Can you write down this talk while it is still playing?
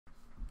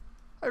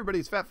Hi everybody,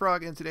 it's Fat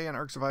Frog, and today on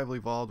Ark Survival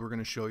Evolved we're going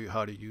to show you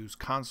how to use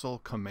console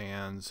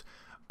commands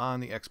on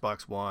the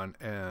Xbox One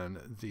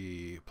and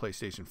the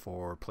PlayStation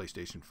 4,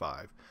 PlayStation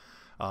 5.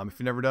 If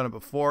you've never done it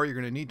before, you're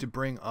going to need to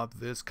bring up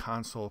this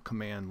console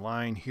command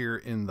line here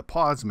in the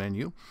pause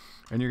menu,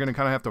 and you're going to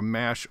kind of have to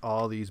mash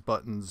all these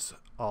buttons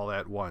all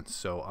at once.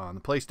 So on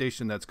the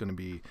PlayStation, that's going to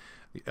be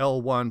the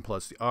L1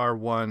 plus the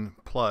R1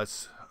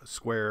 plus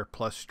square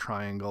plus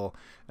triangle,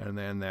 and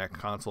then that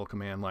console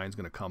command line is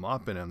going to come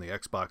up, and on the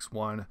Xbox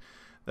One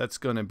that's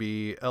going to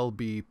be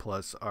LB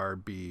plus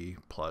RB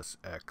plus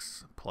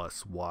X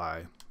plus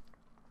Y.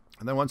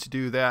 And then once you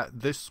do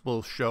that, this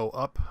will show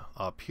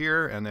up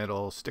here, and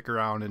it'll stick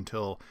around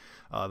until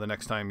the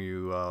next time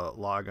you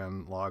log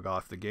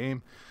off the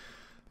game.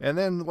 And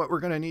then what we're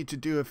going to need to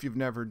do, if you've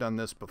never done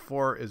this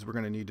before, is we're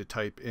going to need to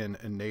type in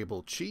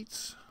enable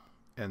cheats,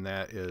 and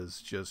that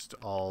is just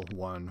all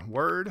one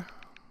word.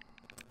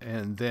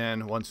 And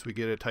then once we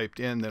get it typed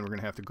in, then we're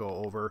going to have to go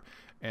over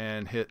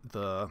and hit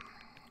the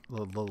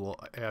little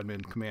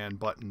admin command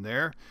button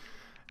there.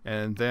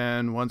 And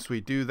then once we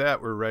do that,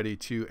 we're ready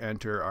to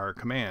enter our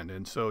command.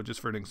 And so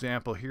just for an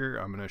example here,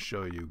 I'm going to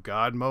show you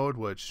God mode,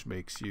 which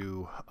makes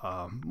you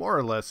more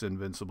or less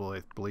invincible.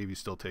 I believe you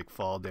still take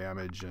fall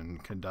damage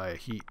and can die of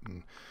heat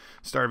and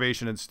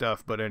starvation and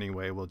stuff. But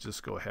anyway, we'll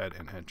just go ahead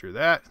and enter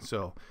that.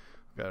 So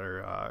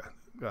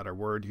got our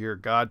word here,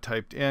 God,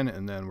 typed in,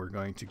 and then we're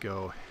going to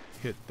go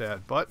hit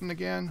that button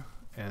again.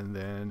 And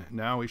then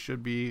now we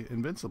should be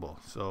invincible.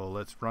 So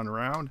let's run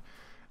around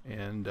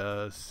and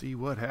see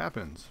what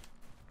happens.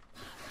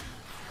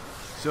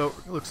 So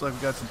it looks like we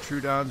got some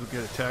true downs. We'll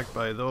get attacked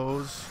by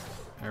those.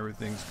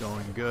 Everything's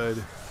going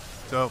good.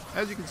 So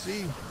as you can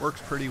see,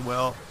 works pretty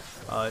well.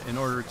 In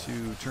order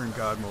to turn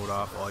God mode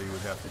off, all you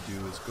would have to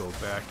do is go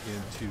back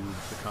into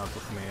the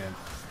console command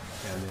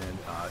and then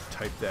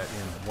type that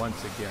in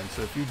once again.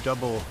 So if you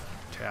double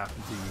tap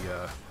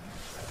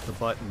the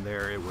button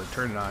there, it would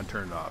turn it on,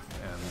 turn it off,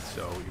 and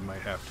so you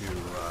might have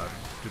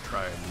to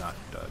try and not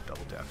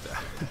double tap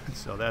that.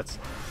 So that's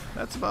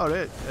about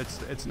it.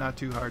 It's not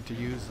too hard to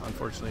use.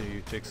 Unfortunately,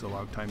 it takes a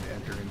long time to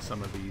enter in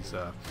some of these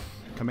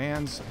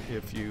commands.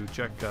 If you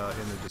check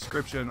in the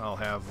description, I'll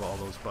have all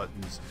those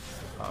buttons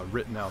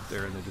written out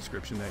there in the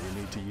description that you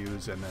need to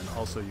use, and then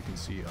also you can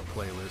see a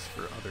playlist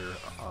for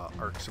other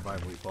Ark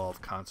Survival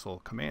Evolved console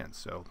commands.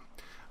 So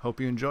hope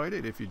you enjoyed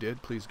it. If you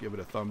did, please give it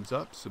a thumbs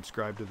up,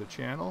 subscribe to the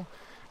channel,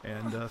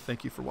 and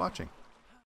thank you for watching.